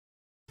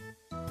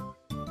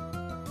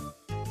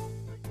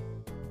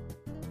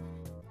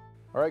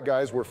All right,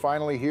 guys, we're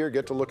finally here.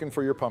 Get to looking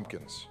for your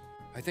pumpkins.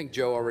 I think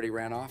Joe already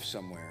ran off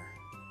somewhere.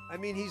 I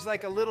mean, he's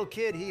like a little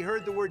kid. He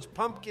heard the words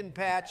pumpkin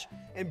patch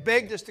and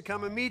begged us to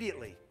come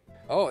immediately.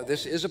 Oh,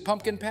 this is a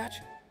pumpkin patch?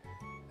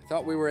 I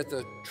thought we were at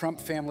the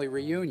Trump family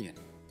reunion.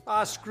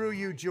 Ah, screw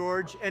you,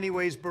 George.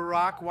 Anyways,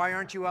 Barack, why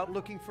aren't you out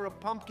looking for a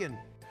pumpkin?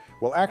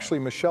 Well, actually,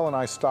 Michelle and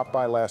I stopped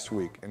by last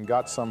week and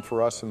got some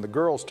for us and the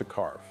girls to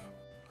carve.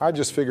 I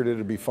just figured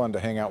it'd be fun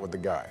to hang out with the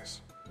guys.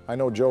 I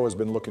know Joe has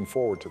been looking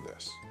forward to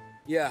this.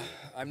 Yeah,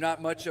 I'm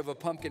not much of a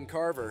pumpkin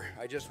carver.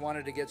 I just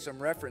wanted to get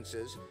some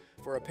references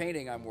for a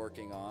painting I'm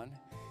working on.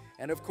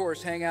 And of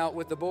course, hang out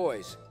with the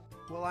boys.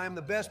 Well, I am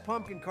the best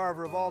pumpkin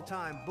carver of all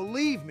time.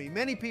 Believe me,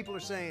 many people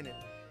are saying it.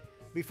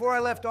 Before I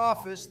left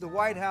office, the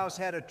White House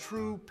had a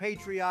true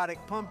patriotic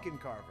pumpkin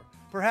carver.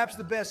 Perhaps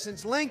the best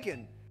since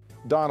Lincoln.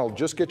 Donald,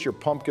 just get your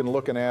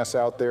pumpkin-looking ass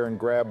out there and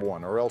grab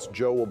one, or else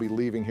Joe will be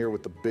leaving here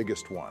with the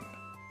biggest one.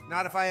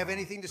 Not if I have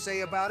anything to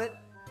say about it.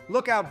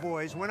 Look out,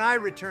 boys. When I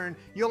return,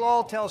 you'll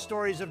all tell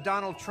stories of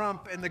Donald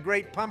Trump and the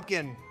Great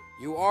Pumpkin.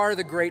 You are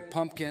the Great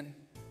Pumpkin.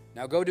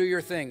 Now go do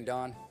your thing,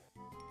 Don.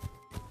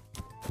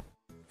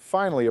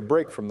 Finally, a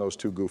break from those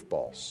two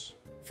goofballs.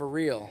 For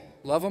real.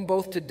 Love them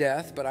both to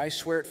death, but I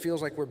swear it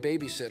feels like we're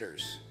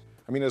babysitters.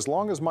 I mean, as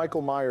long as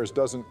Michael Myers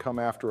doesn't come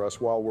after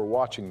us while we're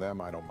watching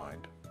them, I don't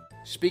mind.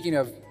 Speaking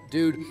of,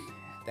 dude,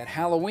 that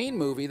Halloween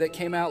movie that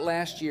came out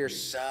last year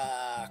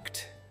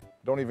sucked.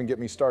 Don't even get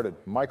me started.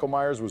 Michael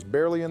Myers was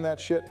barely in that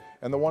shit,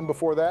 and the one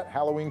before that,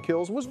 Halloween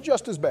Kills, was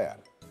just as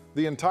bad.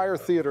 The entire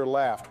theater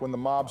laughed when the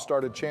mob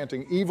started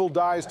chanting, "Evil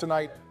dies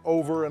tonight,"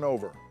 over and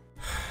over.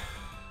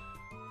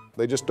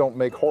 They just don't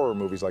make horror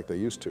movies like they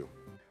used to.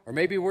 Or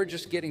maybe we're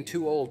just getting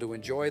too old to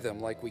enjoy them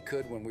like we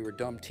could when we were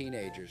dumb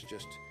teenagers,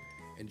 just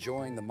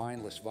enjoying the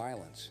mindless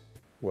violence.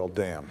 Well,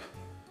 damn.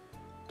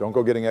 Don't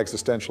go getting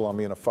existential on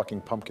me in a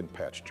fucking pumpkin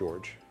patch,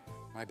 George.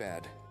 My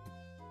bad.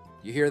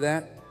 You hear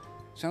that?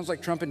 Sounds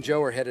like Trump and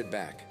Joe are headed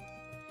back.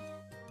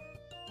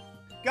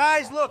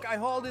 Guys, look, I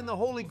hauled in the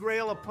holy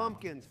grail of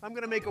pumpkins. I'm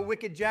gonna make a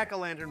wicked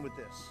jack-o'-lantern with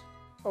this.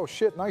 Oh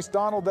shit, nice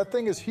Donald, that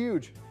thing is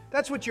huge.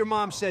 That's what your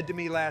mom said to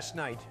me last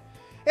night.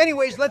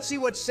 Anyways, let's see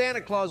what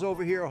Santa Claus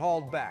over here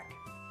hauled back.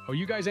 Oh,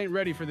 you guys ain't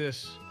ready for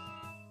this.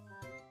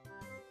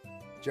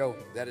 Joe,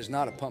 that is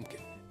not a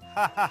pumpkin.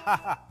 Ha ha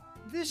ha ha.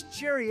 This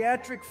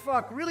geriatric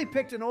fuck really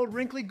picked an old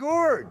wrinkly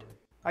gourd.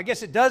 I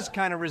guess it does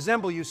kind of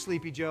resemble you,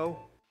 Sleepy Joe.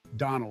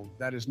 Donald,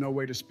 that is no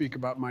way to speak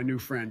about my new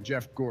friend,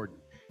 Jeff Gordon.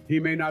 He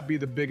may not be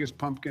the biggest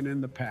pumpkin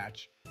in the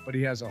patch, but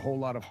he has a whole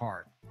lot of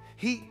heart.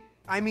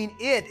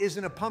 It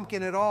isn't a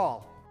pumpkin at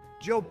all.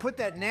 Joe, put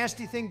that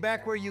nasty thing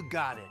back where you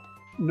got it.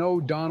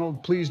 No,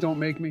 Donald, please don't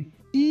make me.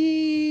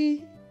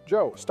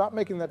 Joe, stop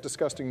making that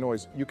disgusting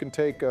noise. You can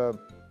take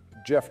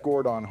Jeff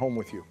Gordon home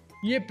with you.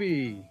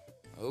 Yippee!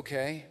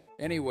 Okay.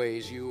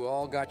 Anyways, you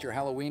all got your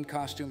Halloween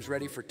costumes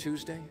ready for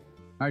Tuesday?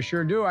 I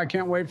sure do. I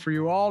can't wait for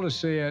you all to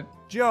see it.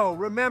 Joe,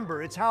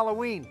 remember, it's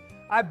Halloween.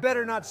 I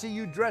better not see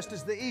you dressed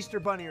as the Easter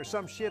Bunny or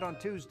some shit on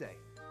Tuesday.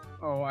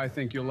 Oh, I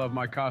think you'll love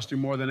my costume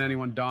more than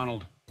anyone,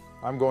 Donald.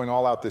 I'm going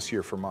all out this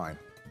year for mine.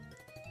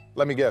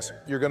 Let me guess,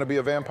 you're gonna be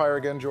a vampire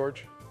again,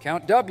 George?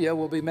 Count W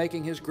will be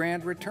making his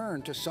grand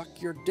return to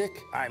suck your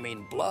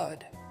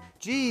blood.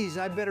 Geez,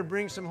 I better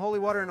bring some holy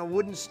water and a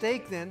wooden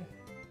stake then.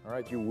 All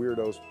right, you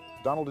weirdos.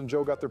 Donald and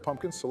Joe got their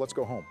pumpkins, so let's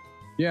go home.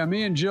 Yeah,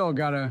 me and Jill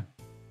gotta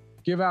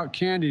give out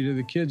candy to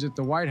the kids at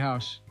the White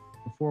House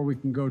before we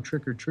can go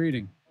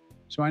trick-or-treating.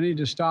 So I need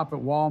to stop at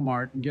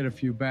Walmart and get a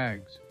few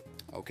bags.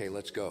 Okay,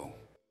 let's go.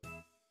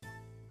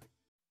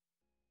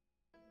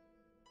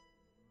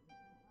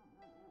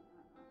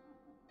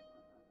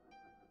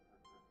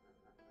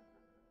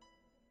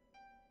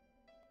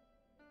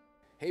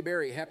 Hey,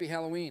 Barry, happy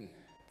Halloween.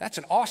 That's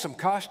an awesome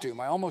costume.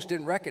 I almost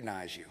didn't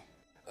recognize you.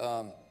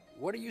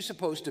 What are you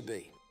supposed to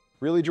be?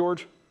 Really,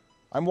 George?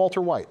 I'm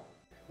Walter White.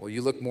 Well,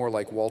 you look more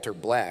like Walter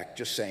Black,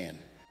 just saying.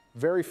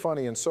 Very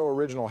funny and so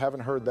original.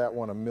 Haven't heard that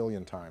one a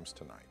million times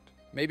tonight.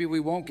 Maybe we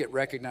won't get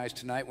recognized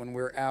tonight when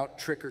we're out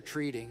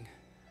trick-or-treating.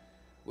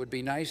 Would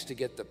be nice to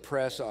get the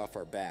press off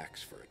our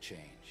backs for a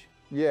change.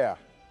 Yeah,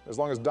 as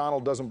long as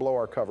Donald doesn't blow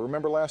our cover.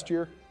 Remember last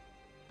year?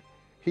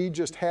 He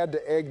just had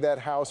to egg that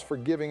house for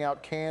giving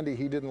out candy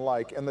he didn't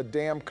like, and the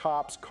damn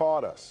cops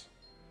caught us.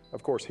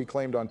 Of course, he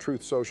claimed on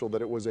Truth Social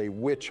that it was a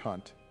witch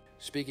hunt.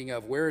 Speaking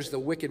of, where's the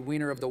wicked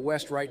wiener of the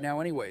West right now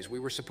anyways? We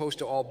were supposed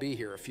to all be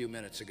here a few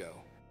minutes ago.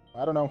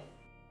 I don't know.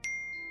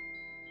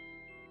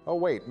 Oh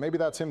wait, maybe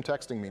that's him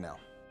texting me now.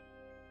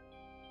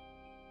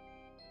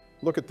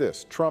 Look at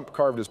this. Trump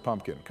carved his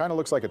pumpkin. Kind of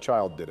looks like a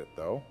child did it,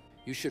 though.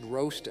 You should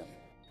roast him.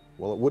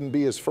 Well, it wouldn't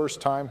be his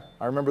first time.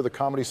 I remember the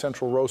Comedy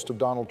Central roast of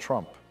Donald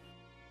Trump.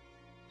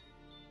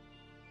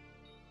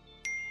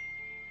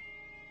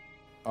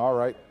 All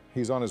right,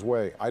 he's on his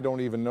way. I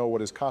don't even know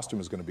what his costume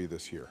is going to be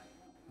this year.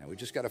 Now, we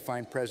just got to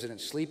find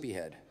President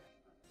Sleepyhead.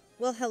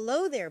 Well,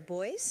 hello there,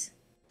 boys.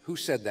 Who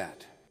said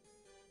that?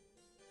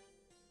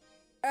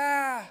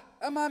 Ah,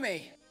 a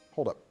mummy.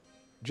 Hold up.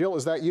 Jill,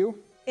 is that you?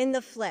 In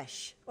the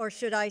flesh, or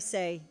should I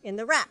say, in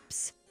the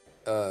wraps.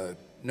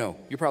 No,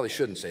 you probably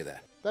shouldn't say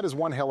that. That is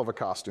one hell of a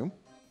costume.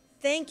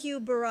 Thank you,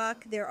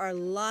 Barack. There are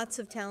lots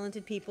of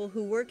talented people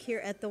who work here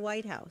at the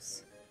White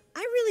House. I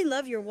really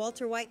love your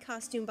Walter White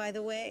costume, by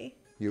the way.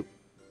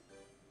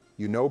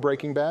 You know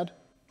Breaking Bad?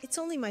 It's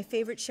only my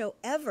favorite show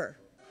ever.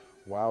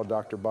 Wow,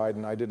 Dr.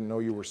 Biden, I didn't know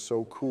you were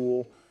so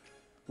cool.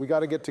 We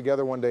got to get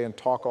together one day and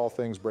talk all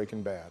things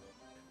Breaking Bad.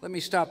 Let me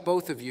stop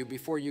both of you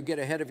before you get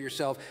ahead of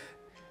yourself.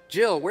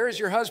 Jill, where is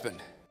your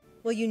husband?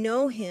 Well, you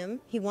know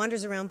him. He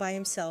wanders around by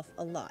himself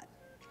a lot.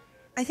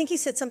 I think he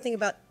said something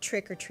about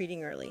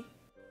trick-or-treating early.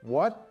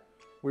 What?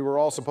 We were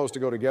all supposed to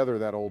go together,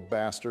 that old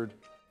bastard.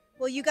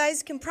 Well, you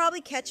guys can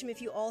probably catch him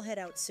if you all head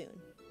out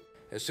soon.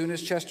 As soon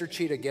as Chester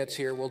Cheetah gets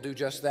here, we'll do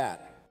just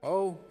that.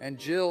 Oh, and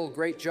Jill,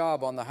 great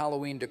job on the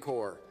Halloween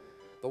decor.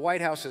 The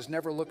White House has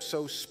never looked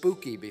so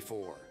spooky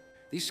before.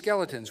 These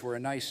skeletons were a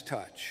nice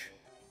touch.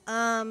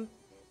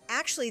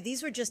 Actually,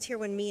 these were just here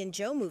when me and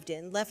Joe moved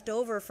in, left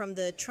over from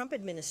the Trump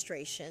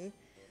administration.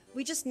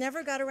 We just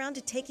never got around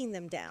to taking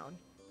them down.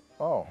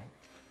 Oh.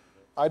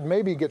 I'd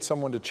maybe get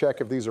someone to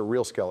check if these are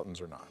real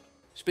skeletons or not.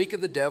 Speak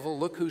of the devil,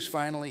 look who's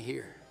finally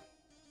here.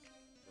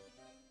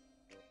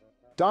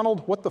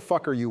 Donald, what the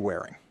fuck are you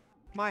wearing?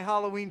 My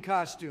Halloween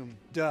costume,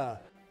 duh.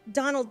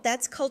 Donald,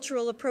 that's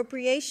cultural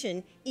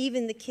appropriation.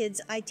 Even the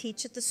kids I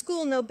teach at the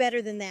school know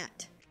better than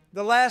that.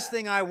 The last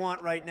thing I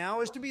want right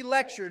now is to be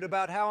lectured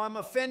about how I'm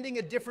offending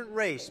a different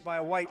race by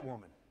a white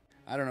woman.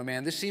 I don't know,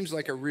 man, this seems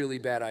like a really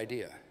bad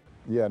idea.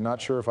 Yeah,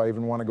 not sure if I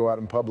even want to go out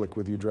in public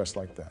with you dressed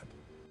like that.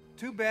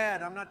 Too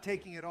bad, I'm not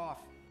taking it off.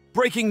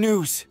 Breaking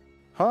news!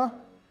 Huh?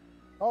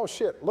 Oh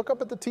shit, look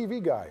up at the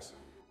TV guys.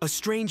 A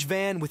strange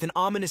van with an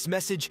ominous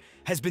message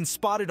has been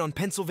spotted on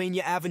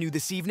Pennsylvania Avenue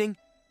this evening.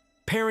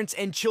 Parents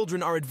and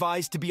children are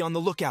advised to be on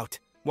the lookout.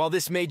 While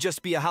this may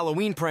just be a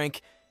Halloween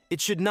prank, it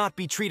should not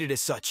be treated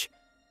as such.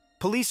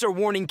 Police are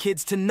warning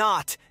kids to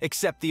not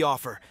accept the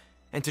offer,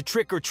 and to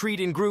trick or treat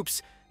in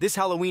groups this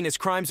Halloween as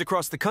crimes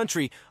across the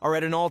country are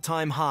at an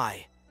all-time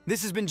high.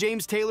 This has been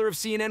James Taylor of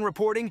CNN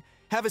reporting.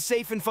 Have a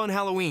safe and fun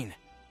Halloween.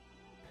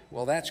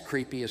 Well, that's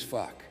creepy as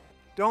fuck.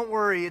 Don't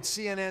worry, it's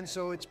CNN,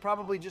 so it's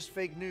probably just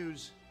fake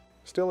news.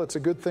 Still, it's a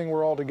good thing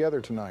we're all together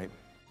tonight.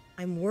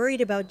 I'm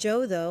worried about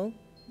Joe, though.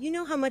 You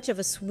know how much of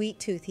a sweet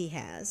tooth he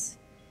has.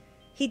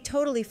 He'd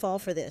totally fall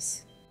for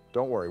this.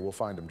 Don't worry, we'll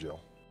find him, Jill.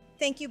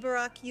 Thank you,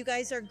 Barack. You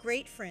guys are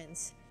great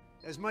friends.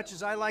 As much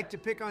as I like to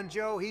pick on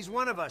Joe, he's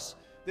one of us.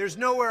 There's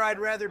nowhere I'd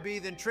rather be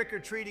than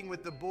trick-or-treating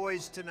with the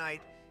boys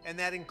tonight, and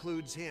that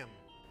includes him.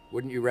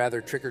 Wouldn't you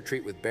rather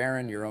trick-or-treat with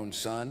Barron, your own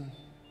son?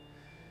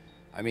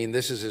 I mean,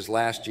 this is his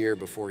last year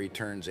before he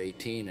turns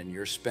 18, and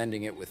you're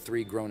spending it with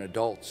 3 grown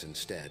adults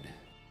instead.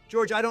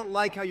 George, I don't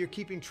like how you're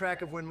keeping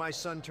track of when my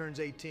son turns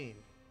 18.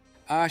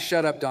 Ah,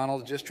 shut up,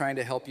 Donald. Just trying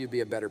to help you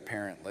be a better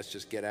parent. Let's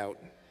just get out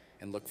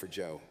and look for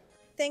Joe.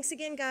 Thanks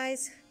again,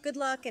 guys. Good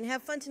luck, and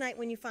have fun tonight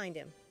when you find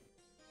him.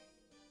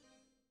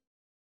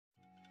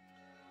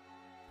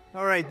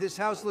 All right, this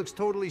house looks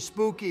totally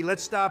spooky.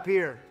 Let's stop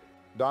here.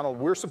 Donald,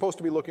 we're supposed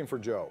to be looking for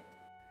Joe.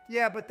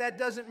 Yeah, but that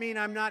doesn't mean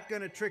I'm not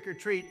going to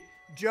trick-or-treat.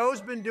 Joe's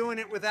been doing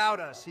it without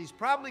us. He's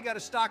probably got a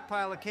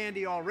stockpile of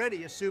candy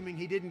already, assuming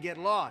he didn't get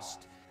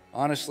lost.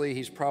 Honestly,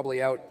 he's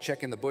probably out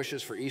checking the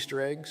bushes for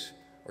Easter eggs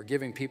or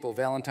giving people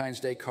Valentine's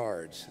Day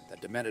cards.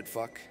 That demented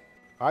fuck.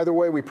 Either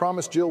way, we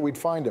promised Jill we'd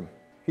find him.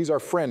 He's our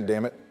friend,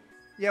 damn it.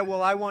 Yeah,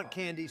 well, I want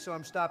candy, so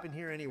I'm stopping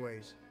here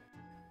anyways.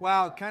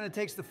 Wow, it kind of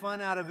takes the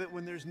fun out of it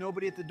when there's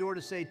nobody at the door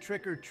to say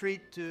trick or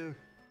treat to...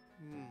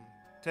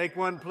 Take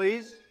one,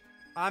 please.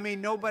 I mean,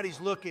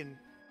 nobody's looking.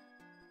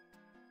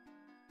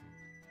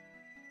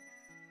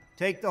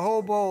 Take the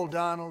whole bowl,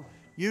 Donald.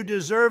 You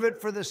deserve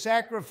it for the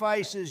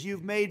sacrifices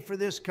you've made for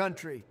this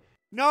country.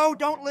 No,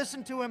 don't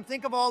listen to him.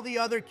 Think of all the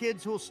other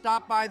kids who'll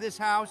stop by this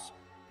house.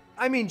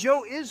 I mean,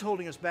 Joe is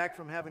holding us back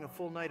from having a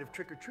full night of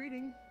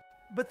trick-or-treating.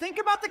 But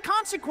think about the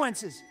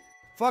consequences.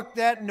 Fuck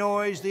that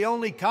noise. The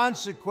only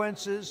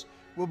consequences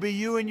will be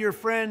you and your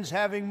friends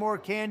having more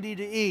candy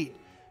to eat.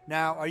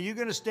 Now, are you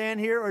going to stand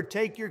here or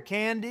take your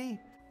candy?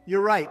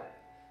 You're right.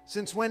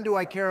 Since when do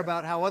I care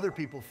about how other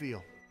people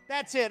feel?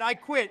 That's it. I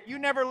quit. You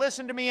never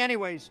listened to me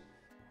anyways.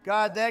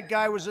 God, that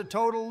guy was a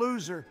total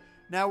loser.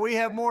 Now we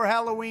have more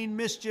Halloween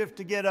mischief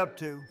to get up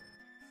to.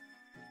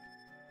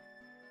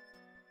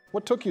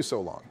 What took you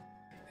so long?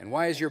 And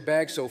why is your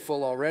bag so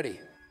full already?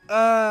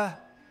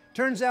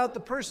 Turns out the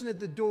person at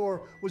the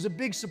door was a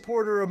big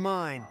supporter of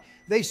mine.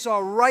 They saw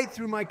right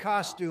through my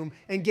costume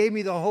and gave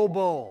me the whole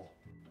bowl.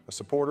 A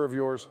supporter of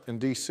yours in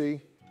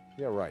D.C.?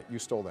 Yeah, right. You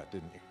stole that,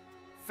 didn't you?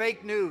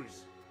 Fake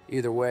news.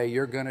 Either way,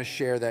 you're gonna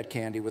share that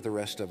candy with the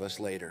rest of us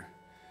later.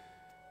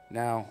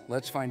 Now,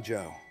 let's find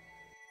Joe.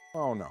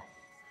 Oh, no.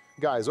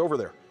 Guys, over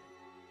there.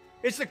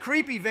 It's the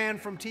creepy van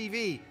from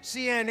TV.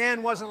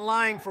 CNN wasn't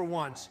lying for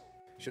once.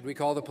 Should we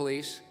call the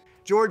police?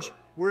 George,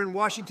 we're in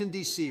Washington,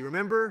 D.C.,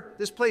 remember?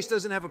 This place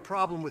doesn't have a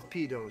problem with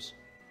pedos.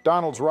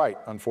 Donald's right,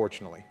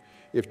 unfortunately.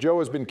 If Joe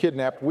has been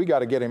kidnapped, we got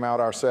to get him out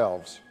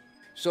ourselves.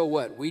 So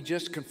what, we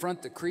just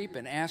confront the creep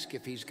and ask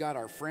if he's got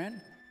our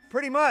friend?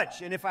 Pretty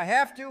much, and if I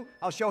have to,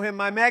 I'll show him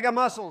my mega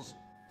muscles.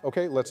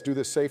 Okay, let's do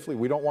this safely.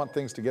 We don't want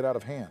things to get out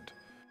of hand.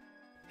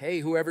 Hey,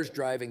 whoever's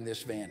driving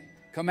this van,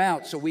 come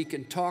out so we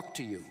can talk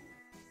to you.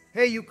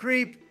 Hey, you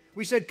creep.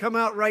 We said come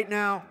out right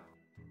now.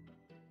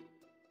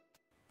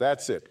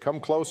 That's it. Come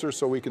closer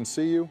so we can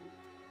see you.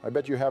 I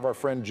bet you have our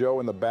friend Joe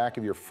in the back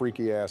of your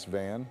freaky-ass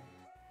van.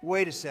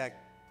 Wait a sec.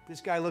 This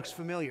guy looks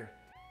familiar.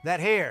 That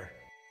hair.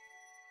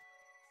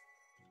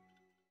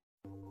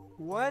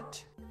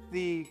 What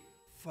the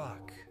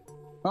fuck?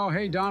 Oh,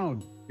 hey,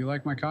 Donald. You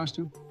like my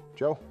costume?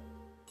 Joe,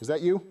 is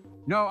that you?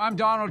 No, I'm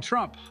Donald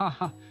Trump.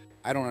 Haha.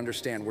 I don't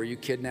understand. Were you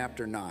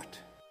kidnapped or not?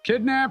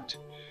 Kidnapped?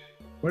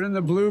 What in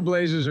the blue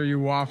blazes are you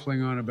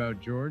waffling on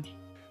about, George?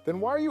 Then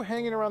why are you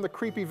hanging around the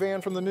creepy van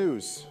from the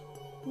news?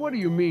 What do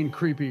you mean,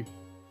 creepy?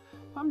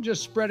 I'm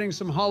just spreading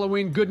some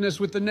Halloween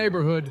goodness with the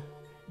neighborhood.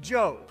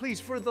 Joe,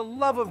 please, for the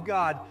love of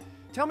God,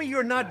 tell me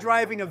you're not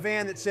driving a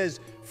van that says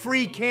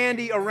free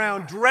candy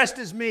around dressed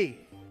as me.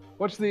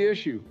 What's the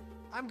issue?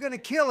 I'm gonna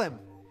kill him.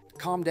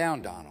 Calm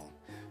down, Donald.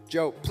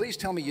 Joe, please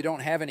tell me you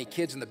don't have any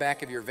kids in the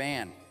back of your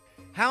van.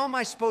 How am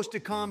I supposed to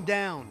calm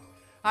down?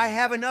 I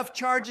have enough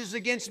charges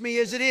against me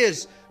as it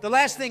is. The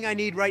last thing I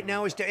need right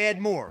now is to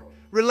add more,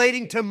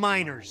 relating to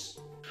minors.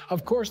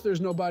 Of course there's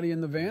nobody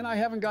in the van. I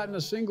haven't gotten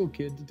a single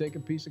kid to take a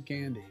piece of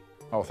candy.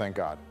 Oh, thank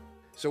God.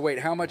 So wait,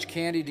 how much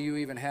candy do you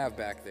even have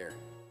back there?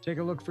 Take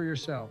a look for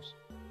yourselves.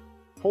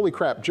 Holy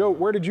crap, Joe,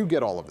 where did you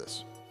get all of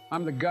this?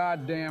 I'm the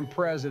goddamn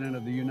president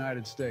of the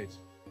United States.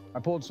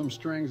 I pulled some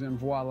strings and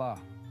voila,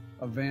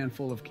 a van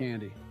full of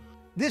candy.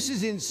 This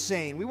is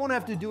insane. We won't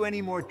have to do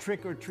any more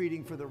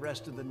trick-or-treating for the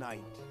rest of the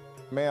night.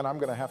 Man, I'm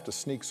gonna have to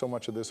sneak so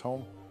much of this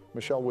home.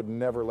 Michelle would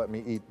never let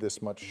me eat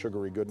this much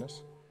sugary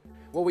goodness.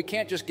 Well, we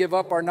can't just give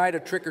up our night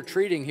of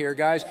trick-or-treating here,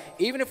 guys.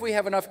 Even if we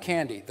have enough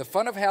candy, the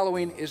fun of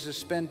Halloween is to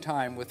spend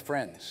time with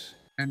friends.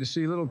 And to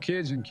see little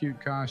kids in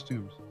cute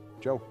costumes.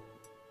 Joe,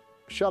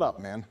 shut up,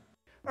 man.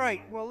 All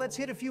right, well, let's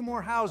hit a few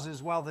more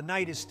houses while the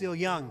night is still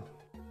young.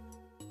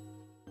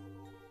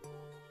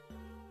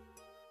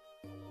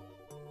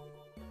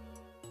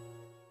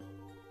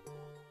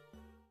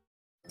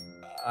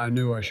 I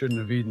knew I shouldn't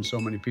have eaten so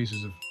many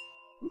pieces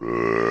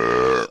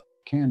of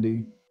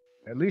candy.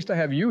 At least I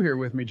have you here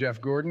with me,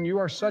 Jeff Gordon. You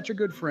are such a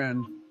good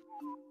friend.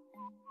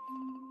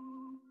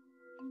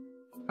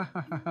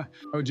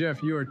 Oh,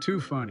 Jeff, you are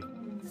too funny.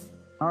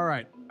 All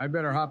right, I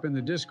better hop in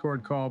the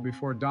Discord call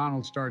before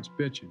Donald starts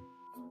bitching.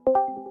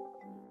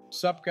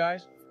 Sup,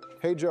 guys?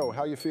 Hey, Joe,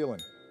 how you feeling?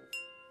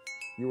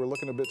 You were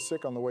looking a bit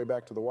sick on the way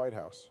back to the White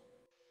House.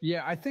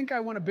 Yeah, I think I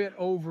went a bit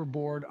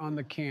overboard on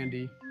the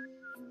candy.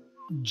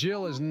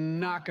 Jill is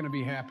not going to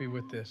be happy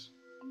with this.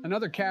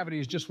 Another cavity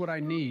is just what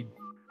I need.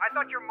 I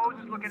thought your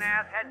Moses-looking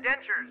ass had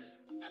dentures.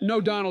 No,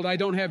 Donald, I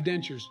don't have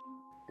dentures.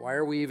 Why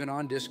are we even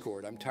on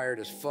Discord? I'm tired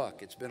as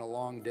fuck. It's been a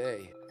long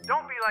day.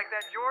 Don't be like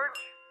that, George.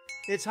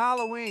 It's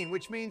Halloween,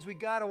 which means we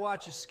gotta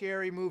watch a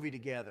scary movie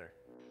together.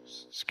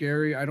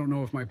 Scary? I don't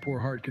know if my poor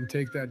heart can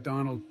take that,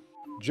 Donald.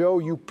 Joe,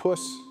 you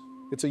puss.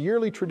 It's a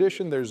yearly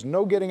tradition. There's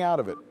no getting out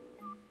of it.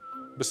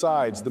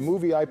 Besides, the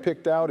movie I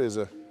picked out is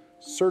a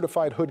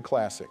certified hood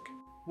classic.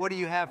 What do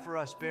you have for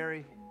us,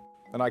 Barry?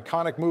 An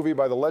iconic movie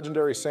by the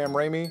legendary Sam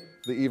Raimi,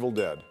 The Evil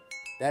Dead.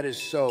 That is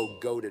so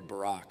goated,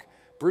 Barack.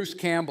 Bruce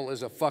Campbell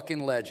is a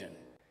fucking legend.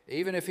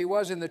 Even if he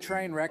was in the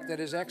train wreck that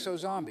is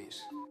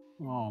Exo-Zombies.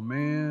 Oh,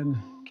 man.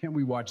 Can't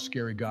we watch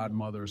Scary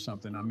Godmother or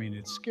something? I mean,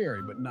 it's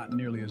scary, but not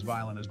nearly as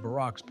violent as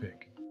Barack's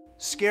pick.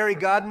 Scary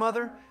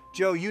Godmother?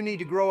 Joe, you need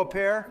to grow a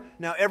pair.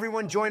 Now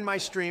everyone join my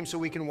stream so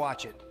we can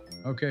watch it.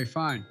 Okay,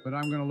 fine, but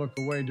I'm gonna look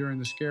away during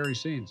the scary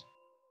scenes.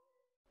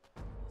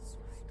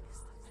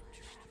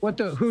 What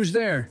the? Who's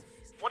there?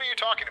 What are you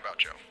talking about,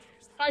 Joe?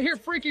 I hear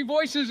freaky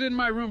voices in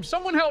my room.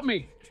 Someone help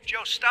me.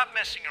 Joe, stop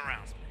messing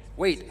around.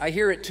 Wait, I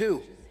hear it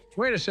too.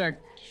 Wait a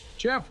sec.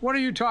 Jeff, what are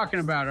you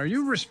talking about? Are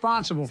you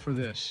responsible for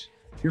this?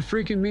 You're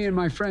freaking me and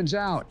my friends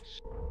out.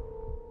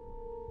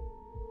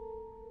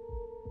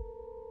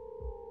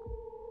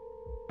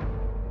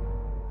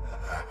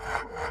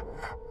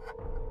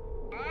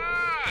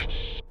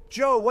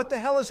 Joe, what the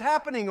hell is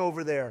happening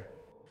over there?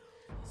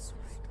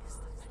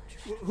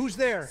 Who's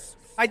there?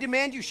 I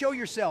demand you show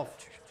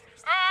yourself.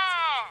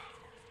 Ah!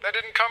 That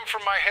didn't come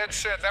from my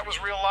headset. That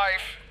was real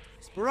life.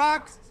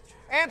 Barack,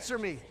 answer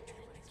me.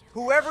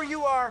 Whoever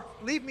you are,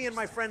 leave me and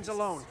my friends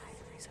alone.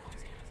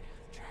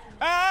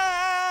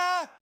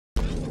 Ah!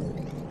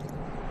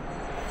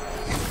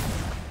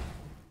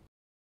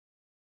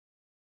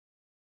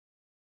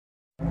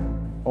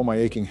 Oh, my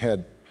aching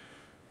head.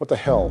 What the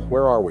hell?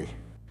 Where are we?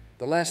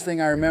 The last thing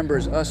I remember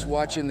is us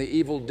watching The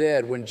Evil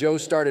Dead when Joe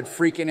started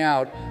freaking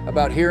out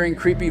about hearing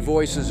creepy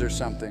voices or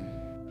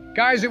something.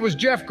 Guys, it was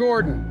Jeff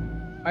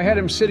Gordon. I had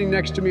him sitting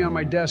next to me on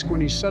my desk when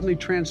he suddenly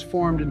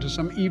transformed into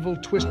some evil,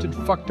 twisted,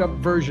 fucked up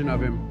version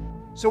of him.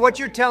 So what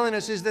you're telling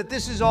us is that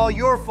this is all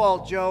your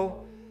fault,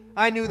 Joe.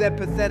 I knew that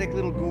pathetic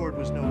little gourd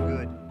was no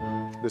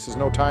good. This is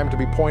no time to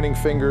be pointing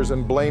fingers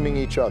and blaming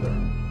each other.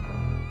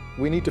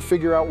 We need to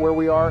figure out where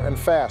we are, and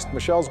fast.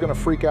 Michelle's gonna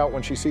freak out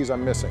when she sees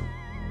I'm missing.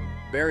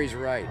 Barry's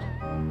right.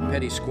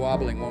 Petty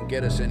squabbling won't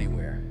get us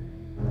anywhere.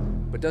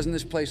 But doesn't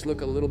this place look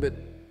a little bit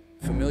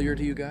familiar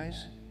to you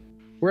guys?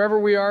 Wherever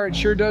we are, it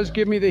sure does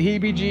give me the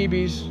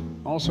heebie-jeebies.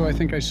 Also, I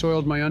think I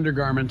soiled my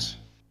undergarments.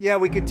 Yeah,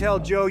 we could tell,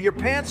 Joe. Your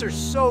pants are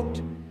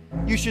soaked.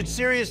 You should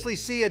seriously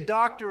see a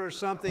doctor or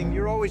something.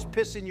 You're always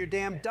pissing your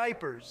damn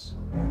diapers.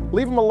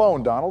 Leave him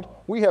alone, Donald.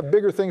 We have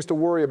bigger things to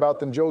worry about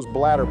than Joe's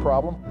bladder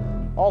problem.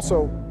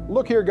 Also,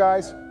 look here,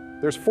 guys.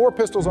 There's 4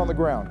 pistols on the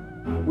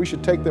ground. We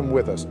should take them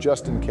with us,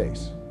 just in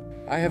case.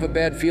 I have a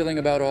bad feeling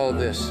about all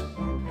this,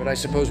 but I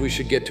suppose we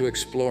should get to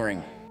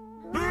exploring.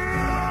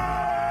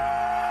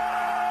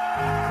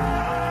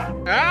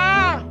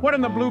 Ah! What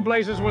in the blue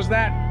blazes was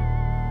that?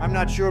 I'm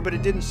not sure, but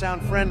it didn't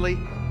sound friendly.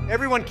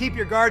 Everyone keep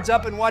your guards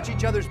up and watch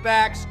each other's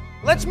backs.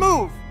 Let's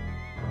move!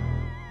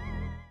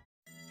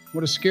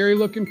 What a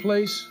scary-looking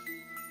place.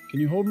 Can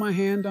you hold my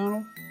hand,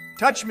 Donald?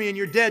 Touch me and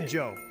you're dead,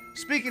 Joe.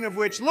 Speaking of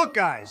which, look,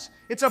 guys.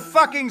 It's a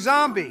fucking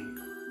zombie.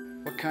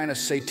 What kind of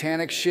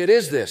satanic shit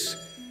is this?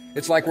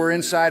 It's like we're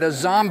inside a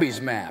zombies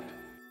map.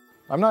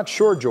 I'm not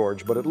sure,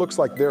 George, but it looks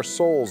like their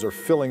souls are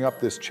filling up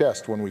this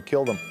chest when we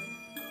kill them.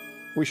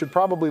 We should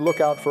probably look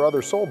out for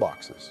other soul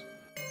boxes.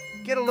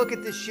 Get a look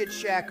at this shit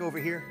shack over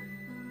here.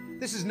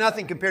 This is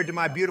nothing compared to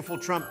my beautiful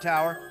Trump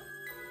Tower.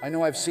 I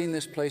know I've seen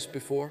this place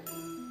before.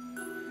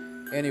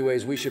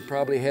 Anyways, we should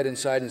probably head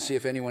inside and see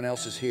if anyone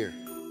else is here.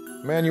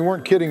 Man, you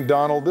weren't kidding,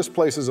 Donald. This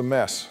place is a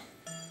mess.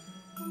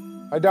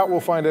 I doubt we'll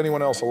find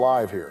anyone else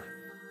alive here.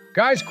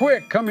 Guys,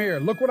 quick, come here.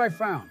 Look what I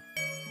found.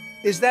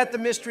 Is that the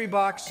mystery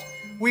box?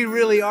 We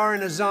really are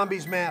in a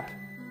zombies map.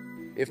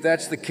 If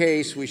that's the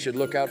case, we should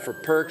look out for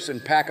perks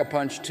and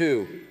pack-a-punch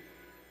too.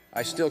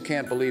 I still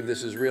can't believe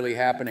this is really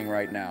happening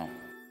right now.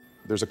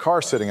 There's a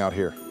car sitting out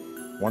here.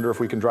 Wonder if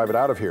we can drive it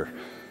out of here.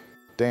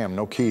 Damn,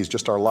 no keys,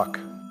 just our luck.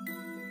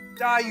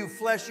 Die, you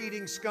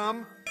flesh-eating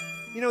scum.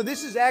 You know,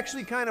 this is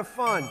actually kind of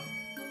fun.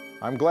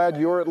 I'm glad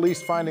you're at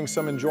least finding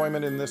some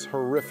enjoyment in this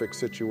horrific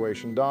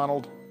situation,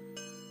 Donald.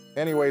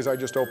 Anyways, I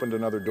just opened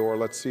another door.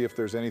 Let's see if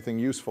there's anything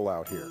useful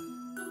out here.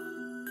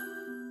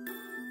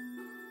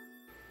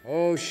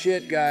 Oh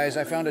shit, guys,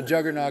 I found a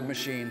juggernog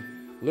machine.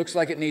 Looks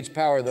like it needs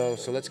power though,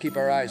 so let's keep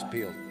our eyes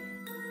peeled.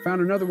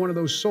 Found another one of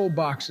those soul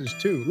boxes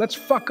too. Let's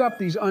fuck up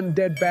these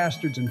undead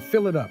bastards and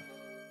fill it up.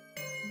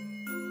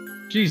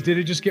 Geez, did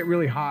it just get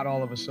really hot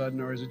all of a sudden,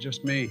 or is it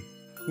just me?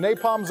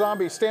 Napalm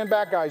zombie, stand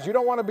back, guys. You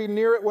don't want to be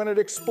near it when it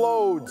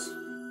explodes.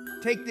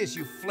 Take this,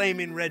 you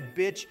flaming red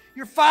bitch.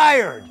 You're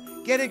fired.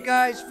 Get it,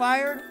 guys?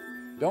 Fired?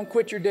 Don't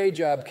quit your day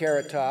job,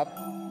 Carrot Top.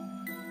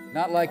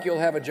 Not like you'll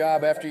have a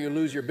job after you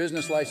lose your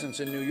business license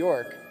in New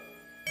York.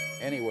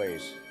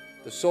 Anyways,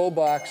 the soul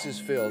box is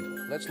filled.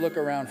 Let's look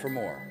around for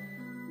more.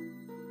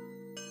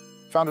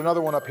 Found another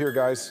one up here,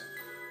 guys.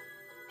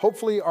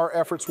 Hopefully our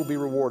efforts will be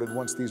rewarded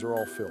once these are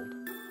all filled.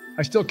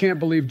 I still can't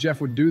believe Jeff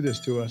would do this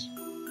to us.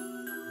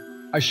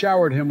 I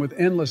showered him with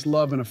endless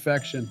love and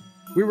affection.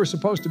 We were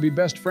supposed to be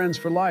best friends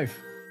for life.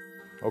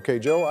 Okay,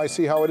 Joe, I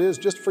see how it is.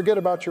 Just forget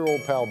about your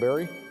old pal,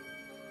 Barry.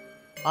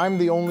 I'm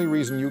the only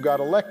reason you got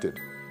elected,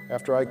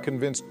 after I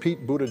convinced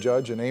Pete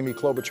Buttigieg and Amy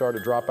Klobuchar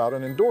to drop out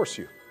and endorse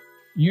you.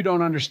 You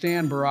don't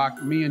understand,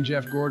 Barack. Me and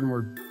Jeff Gordon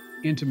were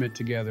intimate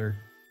together.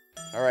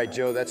 All right,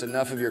 Joe, that's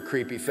enough of your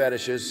creepy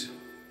fetishes.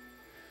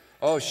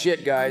 Oh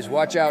shit, guys,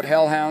 watch out,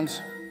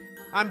 hellhounds.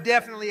 I'm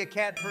definitely a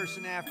cat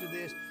person after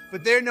this,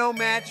 but they're no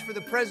match for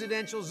the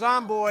presidential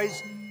zomboys.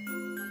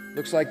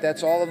 Looks like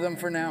that's all of them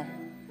for now.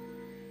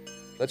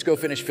 Let's go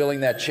finish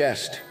filling that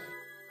chest.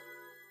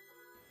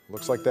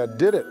 Looks like that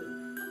did it.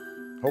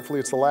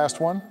 Hopefully it's the last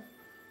one.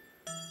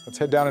 Let's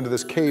head down into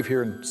this cave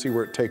here and see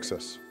where it takes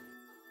us.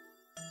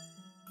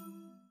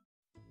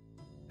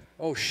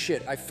 Oh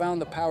shit, I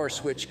found the power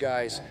switch,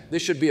 guys.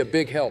 This should be a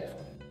big help.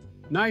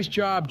 Nice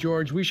job,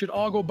 George. We should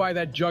all go buy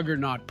that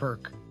Juggernaut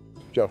perk.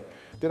 Joe,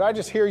 did I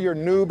just hear your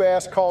noob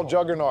ass call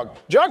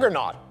Juggernaut?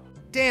 Juggernaut!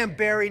 Damn,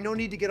 Barry, no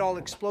need to get all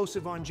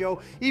explosive on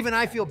Joe. Even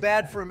I feel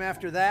bad for him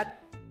after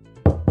that.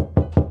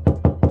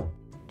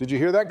 Did you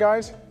hear that,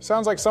 guys?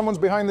 Sounds like someone's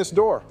behind this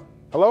door.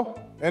 Hello?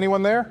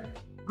 Anyone there?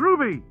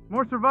 Groovy!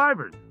 More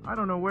survivors. I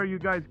don't know where you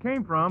guys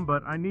came from,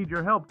 but I need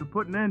your help to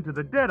put an end to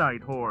the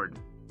Deadite horde.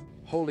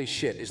 Holy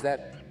shit, is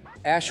that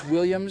Ash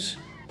Williams?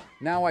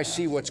 Now I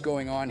see what's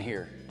going on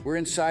here. We're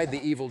inside the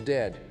Evil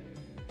Dead.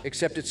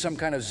 Except it's some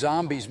kind of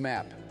zombies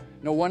map.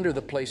 No wonder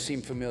the place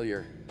seemed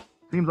familiar.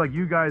 Seems like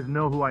you guys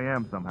know who I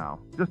am somehow.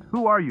 Just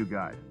who are you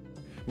guys?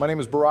 My name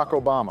is Barack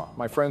Obama.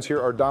 My friends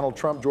here are Donald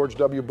Trump, George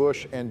W.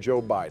 Bush, and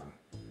Joe Biden.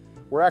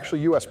 We're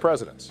actually U.S.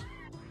 presidents.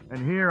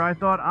 And here I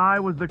thought I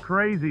was the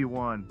crazy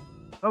one.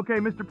 Okay,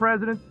 Mr.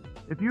 President,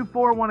 if you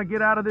four want to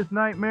get out of this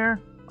nightmare,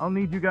 I'll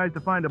need you guys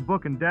to find a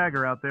book and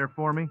dagger out there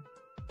for me.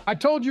 I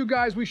told you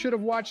guys we should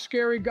have watched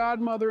Scary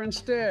Godmother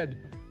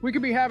instead. We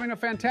could be having a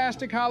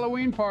fantastic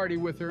Halloween party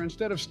with her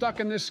instead of stuck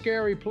in this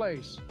scary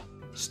place.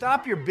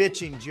 Stop your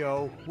bitching,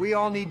 Joe. We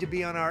all need to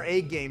be on our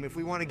A game if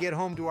we want to get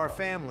home to our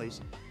families.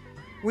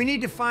 We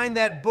need to find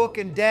that book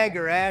and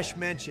dagger Ash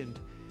mentioned.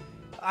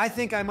 I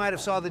think I might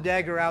have saw the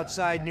dagger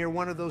outside near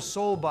one of those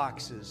soul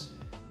boxes.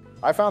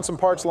 I found some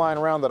parts lying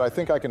around that I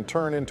think I can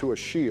turn into a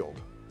shield.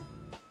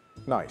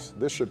 Nice.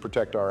 This should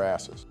protect our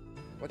asses.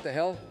 What the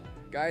hell?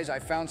 Guys, I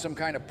found some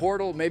kind of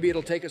portal. Maybe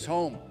it'll take us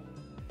home.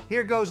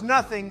 Here goes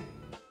nothing.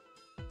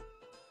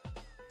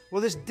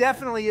 Well, this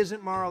definitely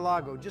isn't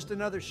Mar-a-Lago, just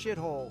another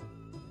shithole.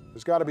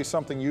 There's got to be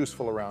something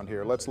useful around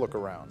here. Let's look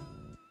around.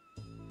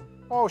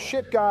 Oh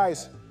shit,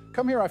 guys.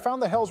 Come here, I found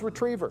the Hell's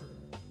Retriever.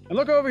 And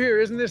look over here,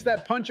 isn't this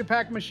that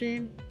punch-a-pack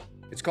machine?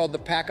 It's called the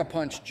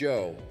Pack-a-Punch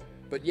Joe.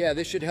 But yeah,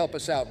 this should help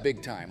us out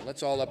big time.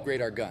 Let's all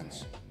upgrade our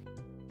guns.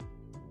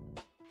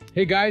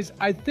 Hey guys,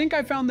 I think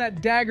I found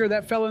that dagger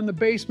that fella in the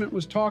basement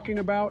was talking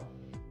about.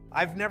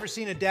 I've never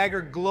seen a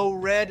dagger glow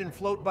red and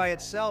float by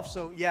itself,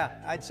 so yeah,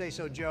 I'd say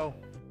so, Joe.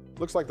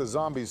 Looks like the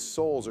zombies'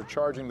 souls are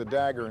charging the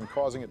dagger and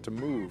causing it to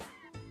move.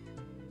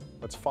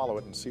 Let's follow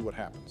it and see what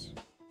happens.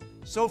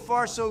 So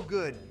far, so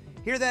good.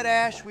 Hear that,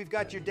 Ash? We've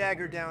got your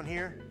dagger down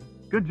here.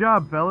 Good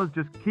job, fellas.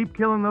 Just keep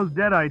killing those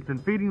deadites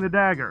and feeding the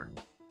dagger.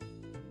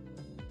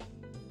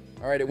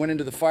 All right, it went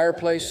into the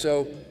fireplace,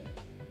 so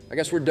I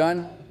guess we're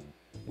done.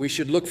 We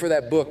should look for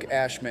that book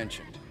Ash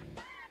mentioned.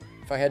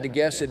 If I had to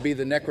guess, it'd be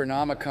the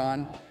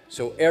Necronomicon,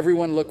 so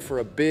everyone look for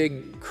a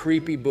big,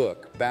 creepy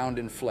book bound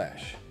in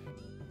flesh.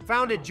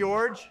 Found it,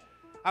 George.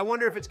 I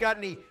wonder if it's got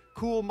any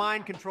cool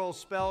mind control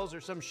spells or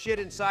some shit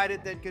inside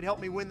it that could help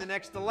me win the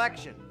next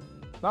election.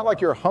 Not like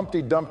your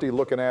Humpty Dumpty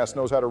looking ass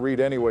knows how to read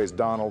anyways,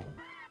 Donald.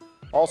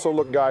 Also,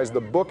 look guys, the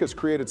book has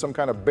created some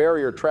kind of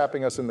barrier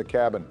trapping us in the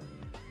cabin.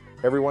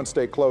 Everyone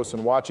stay close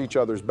and watch each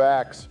other's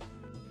backs.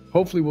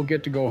 Hopefully we'll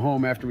get to go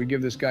home after we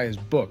give this guy his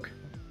book.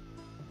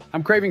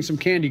 I'm craving some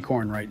candy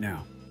corn right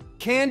now.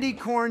 Candy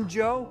corn,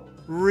 Joe?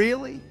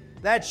 Really?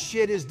 That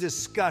shit is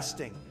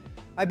disgusting.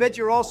 I bet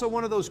you're also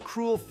one of those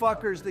cruel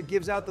fuckers that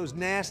gives out those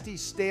nasty,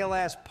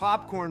 stale-ass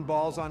popcorn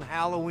balls on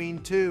Halloween,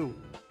 too.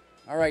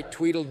 All right,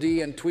 Tweedledee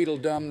and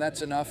Tweedledum,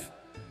 that's enough.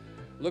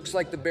 Looks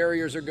like the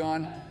barriers are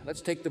gone. Let's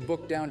take the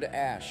book down to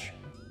Ash.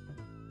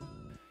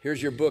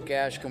 Here's your book,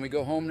 Ash. Can we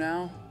go home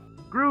now?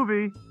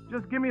 Groovy.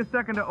 Just give me a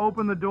second to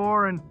open the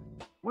door and...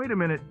 Wait a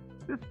minute.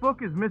 This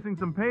book is missing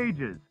some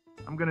pages.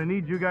 I'm gonna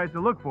need you guys to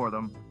look for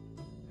them.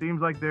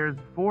 Seems like there's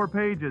 4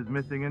 pages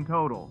missing in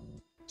total.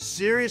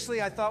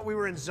 Seriously? I thought we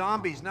were in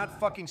zombies, not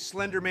fucking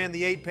Slender Man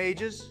the 8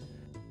 pages?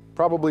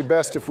 Probably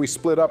best if we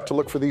split up to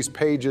look for these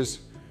pages.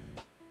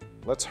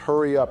 Let's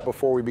hurry up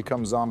before we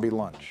become zombie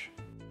lunch.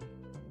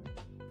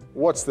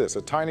 What's this,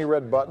 a tiny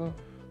red button?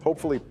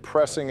 Hopefully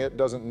pressing it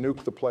doesn't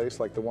nuke the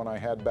place like the one I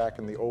had back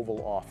in the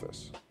Oval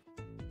Office.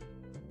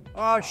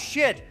 Oh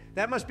shit,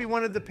 that must be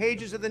one of the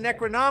pages of the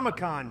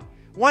Necronomicon.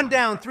 1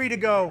 down, 3 to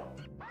go.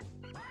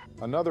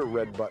 Another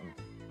red button.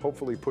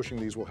 Hopefully pushing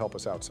these will help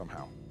us out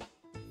somehow.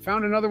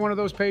 Found another one of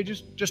those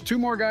pages. Just 2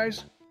 more,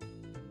 guys.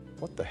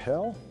 What the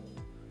hell?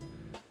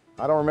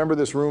 I don't remember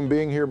this room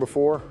being here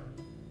before.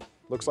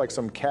 Looks like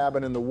some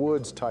cabin in the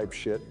woods type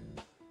shit.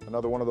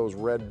 Another one of those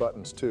red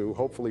buttons too.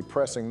 Hopefully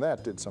pressing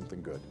that did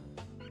something good.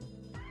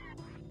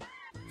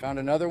 Found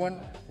another one?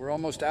 We're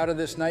almost out of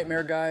this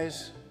nightmare,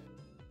 guys.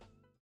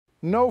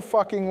 No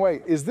fucking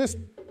way. Is this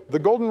the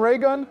golden ray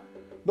gun?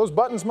 Those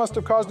buttons must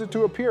have caused it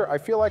to appear. I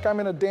feel like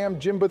I'm in a damn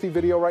Jim Boothie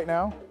video right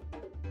now.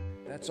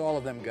 That's all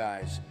of them,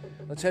 guys.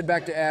 Let's head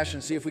back to Ash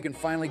and see if we can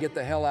finally get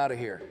the hell out of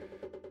here.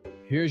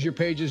 Here's your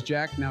pages,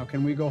 Jack. Now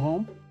can we go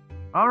home?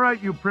 All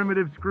right, you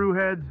primitive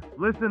screwheads,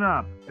 listen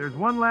up. There's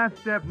one last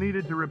step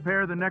needed to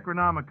repair the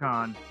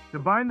Necronomicon. To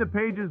bind the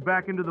pages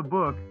back into the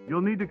book,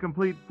 you'll need to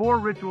complete 4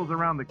 rituals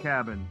around the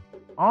cabin.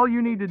 All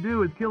you need to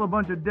do is kill a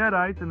bunch of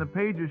deadites and the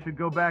pages should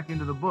go back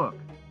into the book.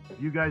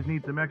 If you guys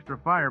need some extra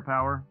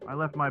firepower, I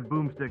left my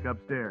boomstick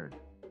upstairs.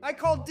 I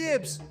call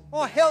dibs.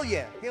 Oh, hell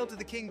yeah. Hail to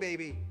the king,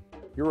 baby.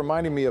 You're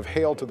reminding me of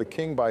Hail to the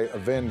King by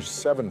Avenged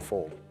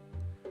Sevenfold.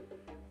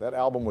 That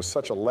album was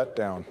such a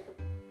letdown.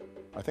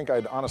 I think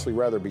I'd honestly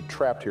rather be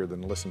trapped here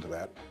than listen to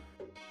that.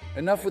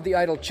 Enough with the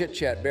idle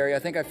chit-chat, Barry. I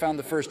think I found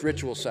the first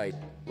ritual site.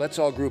 Let's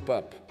all group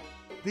up.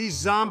 These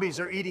zombies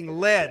are eating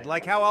lead,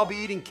 like how I'll be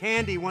eating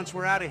candy once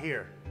we're out of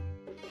here.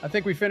 I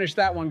think we finished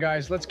that one,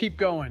 guys. Let's keep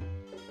going.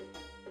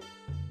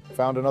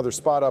 Found another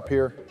spot up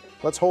here.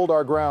 Let's hold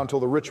our ground till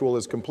the ritual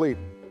is complete.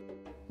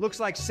 Looks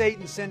like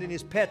Satan's sending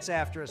his pets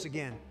after us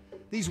again.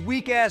 These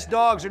weak-ass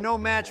dogs are no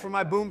match for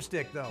my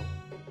boomstick, though.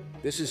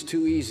 This is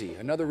too easy.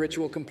 Another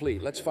ritual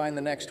complete. Let's find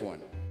the next one.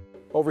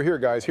 Over here,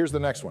 guys. Here's the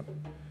next one.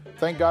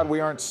 Thank God we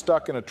aren't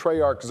stuck in a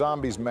Treyarch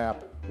Zombies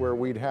map where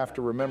we'd have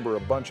to remember a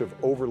bunch of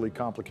overly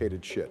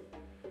complicated shit.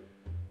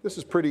 This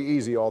is pretty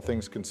easy, all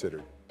things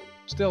considered.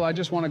 Still, I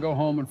just want to go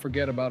home and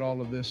forget about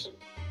all of this.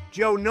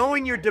 Joe,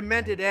 knowing your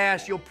demented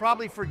ass, you'll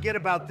probably forget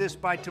about this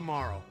by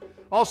tomorrow.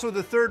 Also,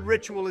 the 3rd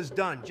ritual is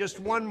done. Just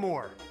 1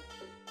 more.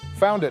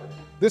 Found it.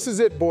 This is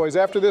it, boys.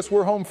 After this,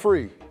 we're home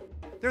free.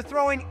 They're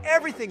throwing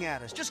everything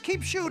at us. Just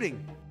keep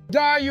shooting.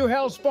 Die, you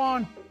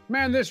hellspawn!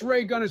 Man, this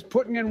ray gun is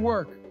putting in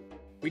work.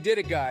 We did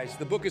it, guys.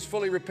 The book is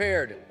fully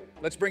repaired.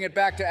 Let's bring it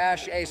back to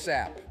Ash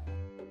ASAP.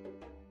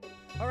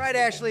 All right,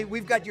 Ashley,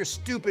 we've got your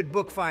stupid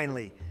book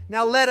finally.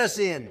 Now let us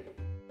in.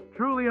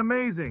 Truly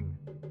amazing.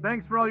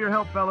 Thanks for all your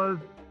help, fellas.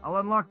 I'll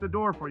unlock the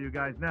door for you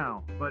guys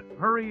now, but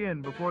hurry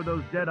in before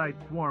those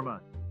deadites swarm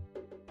us.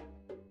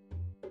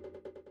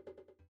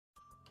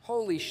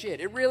 Holy shit,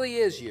 it really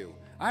is you.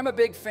 I'm a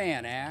big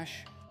fan,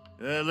 Ash.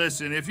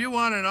 Listen, if you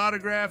want an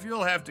autograph,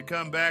 you'll have to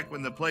come back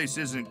when the place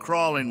isn't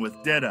crawling with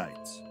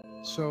deadites.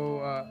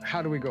 So,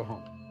 how do we go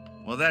home?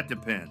 Well, that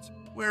depends.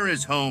 Where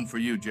is home for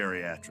you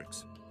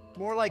geriatrics?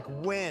 More like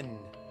when.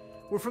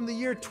 We're from the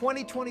year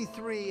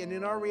 2023, and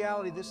in our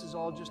reality, this is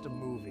all just a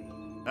movie.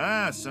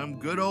 Ah, some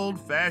good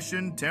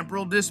old-fashioned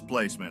temporal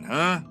displacement,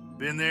 huh?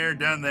 Been there,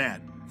 done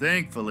that.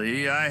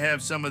 Thankfully, I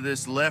have some of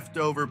this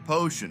leftover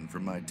potion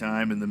from my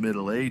time in the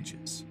Middle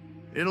Ages.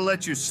 It'll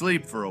let you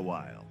sleep for a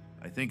while.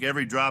 I think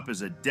every drop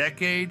is a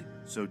decade,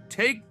 so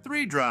take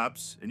 3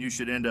 drops and you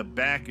should end up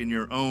back in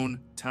your own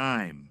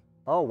time.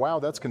 Oh, wow,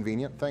 that's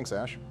convenient. Thanks,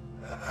 Ash.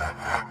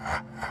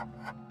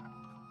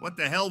 What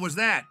the hell was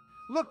that?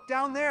 Look,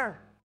 down there.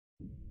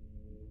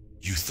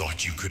 You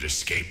thought you could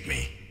escape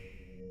me.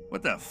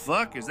 What the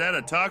fuck? Is that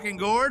a talking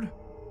gourd?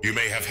 You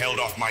may have held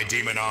off my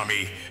demon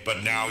army,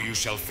 but now you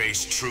shall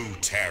face true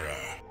terror.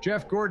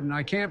 Jeff Gordon,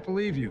 I can't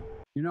believe you.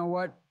 You know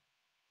what?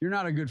 You're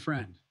not a good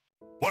friend.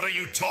 What are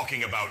you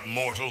talking about,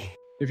 mortal?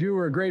 If you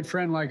were a great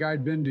friend like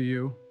I'd been to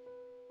you,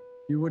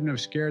 you wouldn't have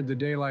scared the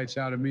daylights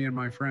out of me and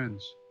my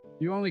friends.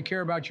 You only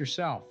care about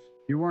yourself.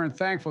 You weren't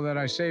thankful that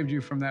I saved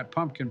you from that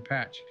pumpkin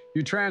patch.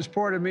 You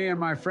transported me and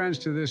my friends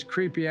to this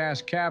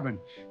creepy-ass cabin.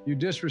 You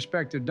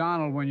disrespected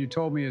Donald when you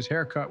told me his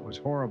haircut was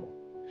horrible.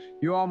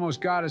 You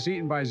almost got us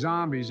eaten by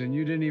zombies, and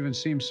you didn't even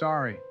seem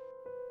sorry.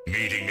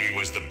 Meeting me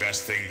was the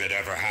best thing that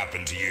ever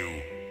happened to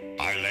you.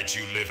 I let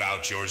you live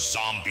out your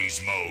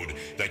zombies mode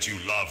that you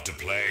love to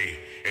play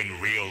in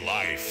real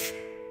life.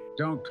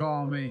 Don't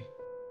call me.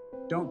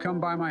 Don't come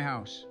by my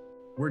house.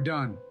 We're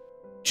done.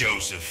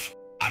 Joseph,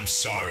 I'm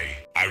sorry.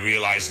 I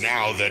realize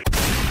now that...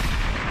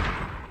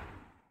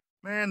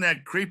 Man,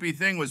 that creepy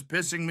thing was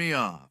pissing me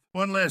off.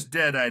 One less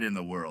deadite in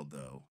the world,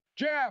 though.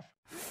 Jeff!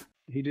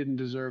 He didn't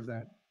deserve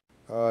that.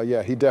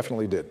 Yeah, he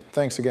definitely did.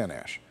 Thanks again,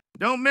 Ash.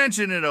 Don't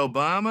mention it,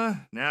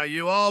 Obama. Now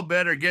you all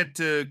better get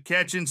to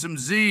catching some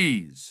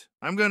Z's.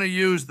 I'm gonna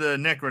use the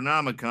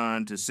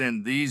Necronomicon to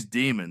send these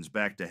demons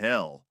back to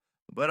hell.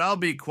 But I'll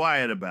be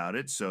quiet about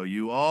it so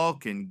you all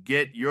can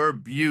get your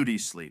beauty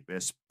sleep,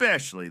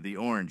 especially the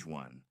orange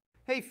one.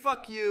 Hey,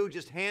 fuck you.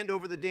 Just hand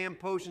over the damn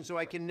potion so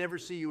I can never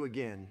see you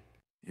again.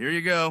 Here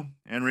you go.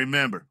 And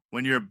remember,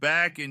 when you're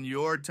back in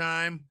your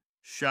time,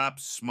 shop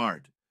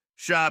smart.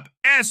 Shop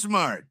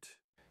S-Mart.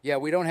 Yeah,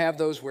 we don't have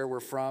those where we're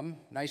from.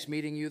 Nice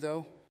meeting you,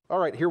 though. All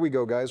right, here we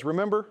go, guys.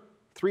 Remember,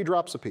 3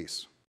 drops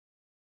apiece.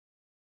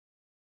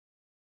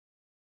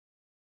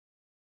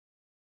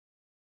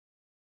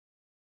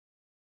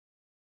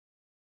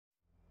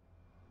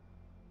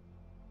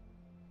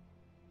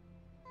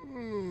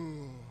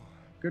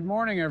 Good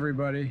morning,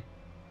 everybody.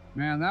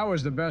 Man, that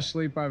was the best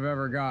sleep I've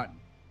ever gotten.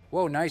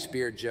 Whoa, nice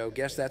beard, Joe.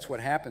 Guess that's what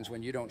happens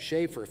when you don't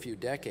shave for a few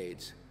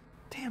decades.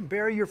 Damn,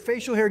 Barry, your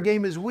facial hair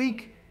game is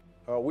weak.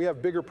 We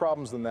have bigger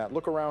problems than that.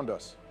 Look around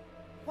us.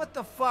 What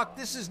the fuck?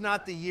 This is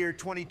not the year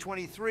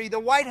 2023. The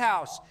White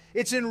House,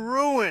 it's in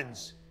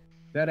ruins.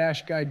 That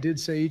Ash guy did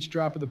say each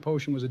drop of the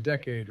potion was a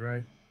decade,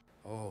 right?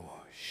 Oh,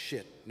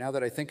 shit. Now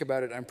that I think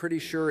about it, I'm pretty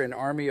sure in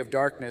Army of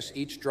Darkness,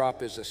 each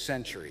drop is a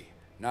century,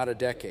 not a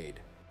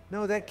decade.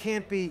 No, that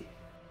can't be.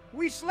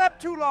 We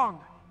slept too long.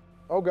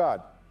 Oh,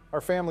 God.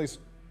 Our family's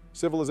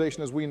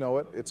civilization as we know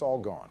it, it's all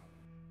gone.